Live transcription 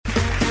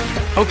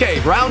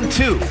Okay, round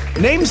two.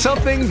 Name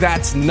something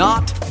that's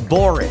not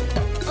boring.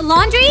 A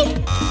laundry?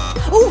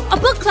 Ooh, a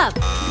book club.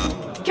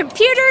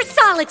 Computer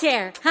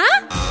solitaire,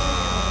 huh?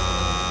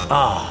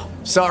 Ah,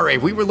 sorry,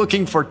 we were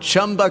looking for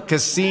Chumba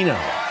Casino.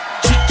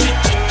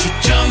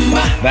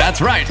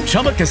 That's right,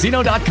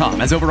 ChumbaCasino.com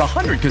has over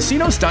 100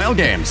 casino-style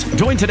games.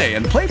 Join today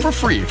and play for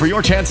free for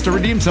your chance to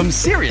redeem some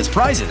serious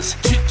prizes.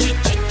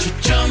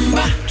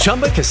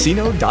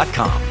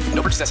 ChumbaCasino.com.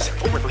 No purchase necessary.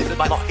 Void where prohibited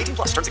by law. 18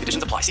 plus terms and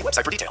conditions apply. See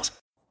website for details.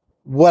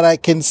 What I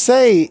can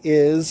say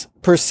is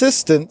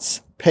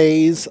persistence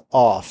pays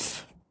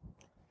off.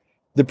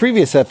 The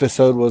previous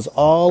episode was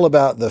all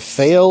about the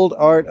failed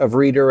art of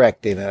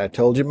redirecting, and I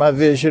told you my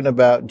vision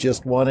about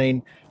just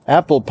wanting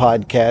Apple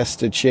Podcasts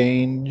to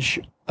change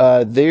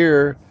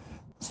their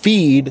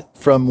feed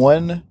from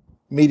one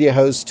media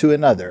host to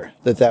another,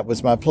 that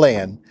was my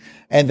plan,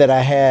 and that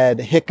I had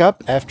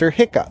hiccup after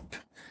hiccup.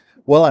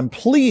 Well, I'm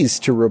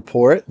pleased to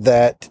report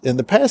that in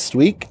the past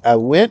week, I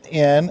went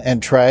in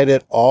and tried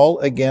it all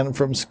again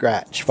from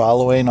scratch,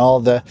 following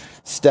all the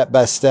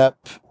step-by-step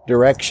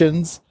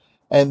directions.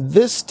 And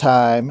this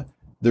time,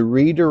 the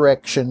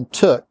redirection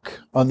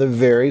took on the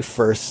very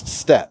first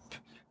step.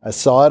 I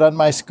saw it on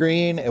my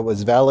screen. It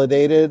was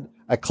validated.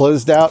 I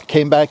closed out,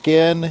 came back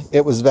in.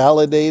 It was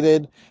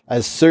validated.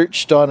 I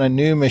searched on a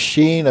new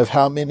machine of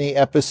how many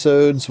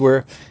episodes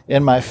were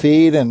in my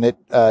feed, and it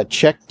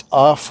checked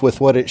off with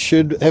what it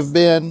should have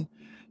been.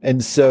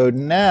 And so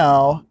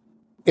now,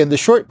 in the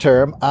short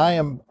term, I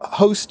am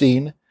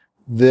hosting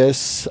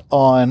this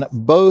on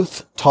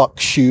both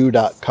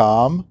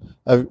TalkShoe.com,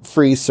 a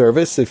free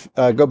service. If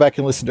go back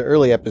and listen to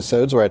early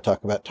episodes where I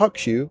talk about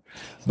TalkShoe,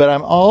 but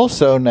I'm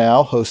also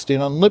now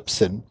hosting on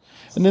Libsyn.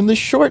 And in the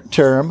short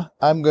term,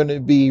 I'm going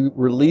to be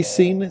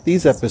releasing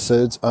these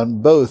episodes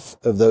on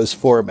both of those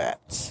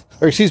formats,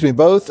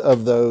 both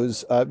of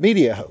those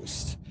media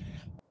hosts.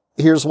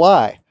 Here's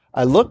why.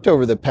 I looked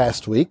over the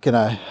past week and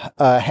I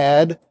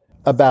had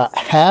about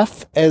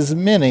half as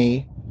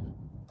many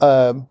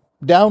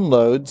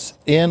downloads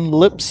in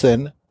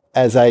Libsyn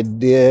as I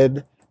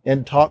did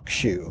in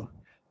TalkShoe.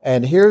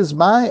 And here's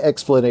my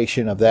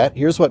explanation of that.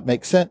 Here's what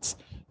makes sense.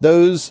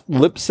 Those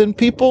Libsyn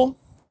people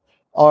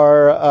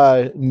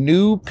are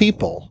new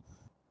people,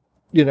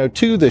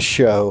 to the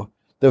show.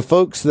 The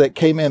folks that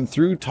came in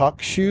through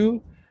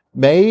TalkShoe,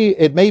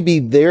 it may be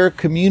their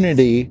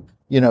community,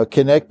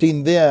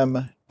 connecting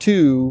them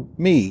to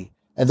me.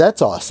 And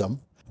that's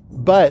awesome.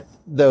 But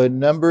the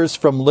numbers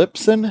from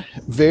Libsyn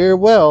very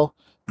well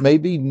may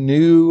be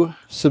new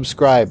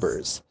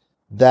subscribers.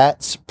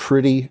 That's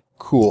pretty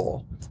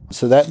cool.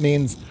 So that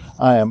means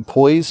I am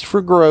poised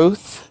for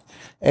growth,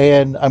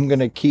 and I'm going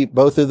to keep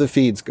both of the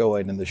feeds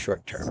going in the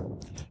short term.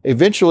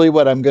 Eventually,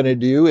 what I'm going to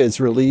do is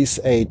release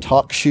a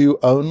TalkShoe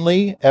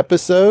only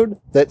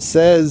episode that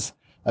says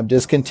I'm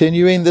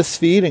discontinuing this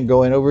feed and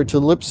going over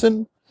to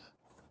Libsyn,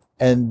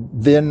 and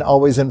then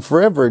always and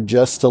forever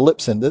just to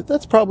Libsyn.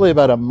 That's probably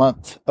about a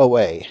month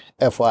away,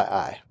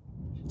 FYI.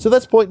 So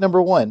that's point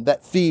number one.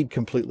 That feed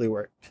completely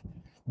worked.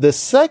 The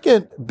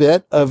second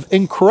bit of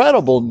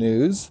incredible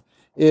news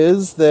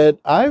is that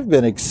I've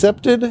been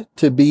accepted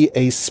to be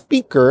a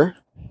speaker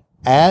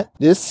at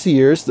next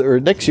year's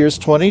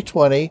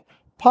 2020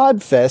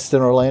 Podfest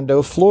in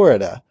Orlando,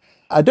 Florida.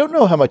 I don't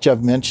know how much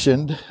I've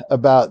mentioned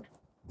about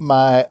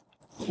my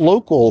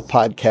local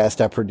podcast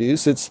I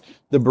produce. It's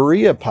the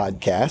Berea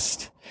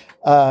Podcast,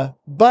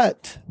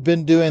 but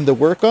been doing the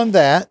work on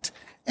that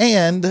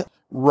and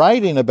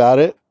writing about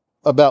it,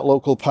 about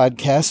local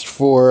podcasts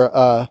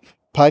for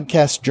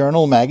Podcast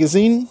Journal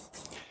magazine,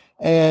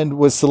 and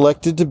was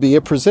selected to be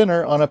a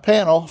presenter on a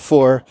panel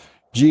for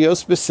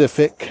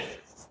Geospecific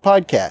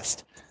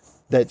Podcast.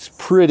 That's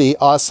pretty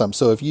awesome.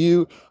 So if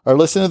you are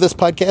listening to this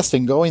podcast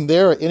and going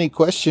there, or any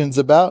questions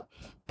about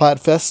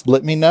Podfest,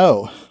 let me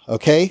know.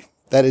 Okay.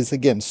 That is,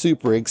 again,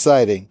 super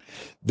exciting.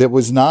 That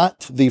was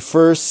not the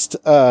first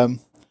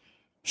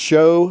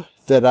show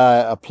that I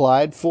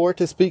applied for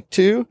to speak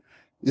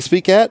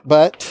at,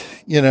 but,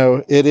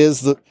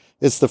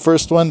 it's the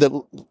first one that,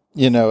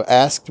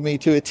 asked me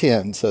to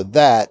attend. So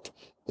that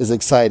is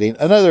exciting.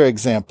 Another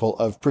example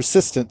of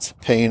persistence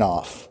paying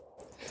off.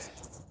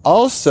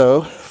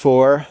 Also,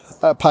 for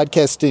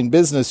Podcasting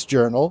Business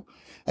Journal,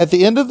 at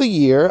the end of the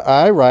year,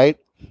 I write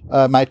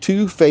my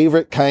two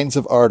favorite kinds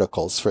of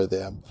articles for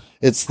them.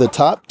 It's the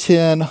top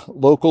 10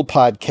 local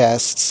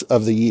podcasts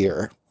of the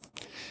year.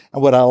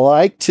 And what I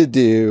like to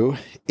do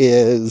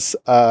is,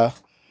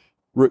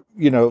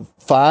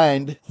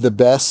 find the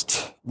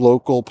best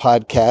local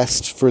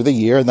podcast for the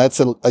year. And that's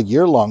a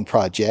year-long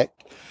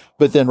project.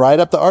 But then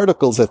write up the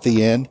articles at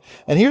the end.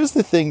 And here's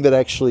the thing that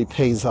actually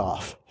pays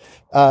off.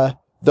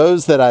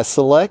 Those that I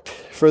select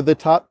for the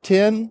top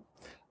 10,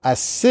 I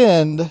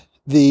send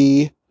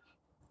the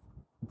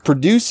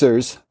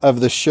producers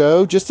of the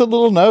show just a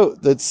little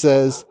note that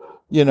says,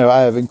 I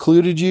have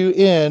included you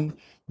in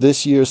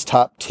this year's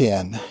top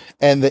 10.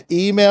 And the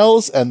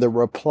emails and the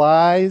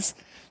replies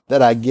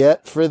that I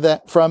get from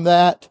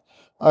that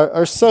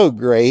are so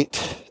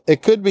great.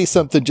 It could be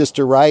something just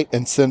to write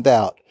and send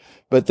out,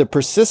 but the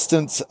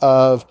persistence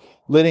of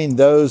letting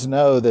those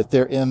know that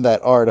they're in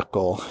that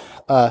article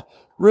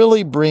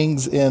really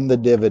brings in the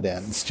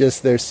dividends.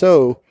 Just they're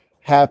so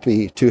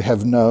happy to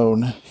have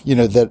known,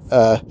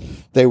 that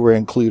they were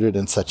included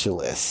in such a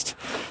list.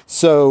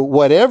 So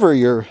whatever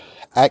your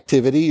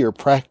activity, your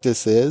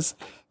practice is,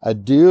 I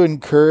do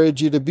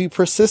encourage you to be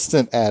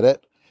persistent at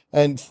it,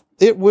 and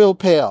it will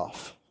pay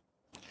off.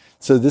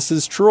 So this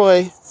is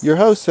Troy, your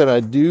host, and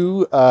I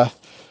do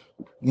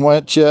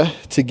want you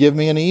to give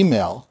me an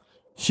email.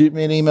 Shoot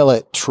me an email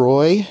at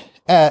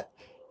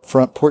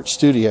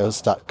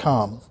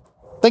troy@frontporchstudios.com.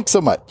 Thanks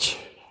so much.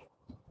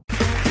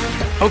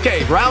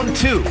 Okay, round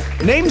 2.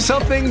 Name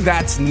something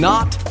that's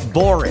not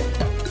boring.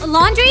 A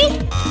laundry?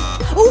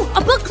 Ooh,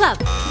 a book club.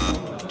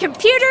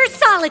 Computer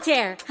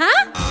solitaire,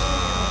 huh?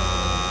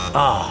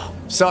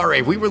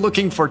 Sorry, we were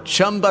looking for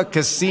Chumba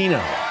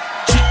Casino.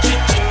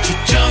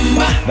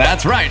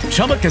 That's right.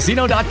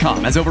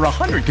 ChumbaCasino.com has over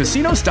 100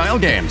 casino-style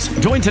games.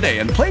 Join today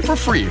and play for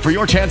free for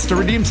your chance to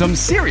redeem some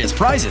serious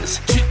prizes.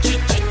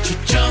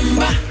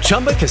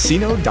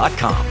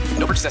 ChumbaCasino.com.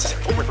 No purchase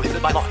necessary. Void where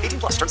prohibited by law.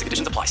 18+ terms and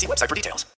conditions apply. See website for details.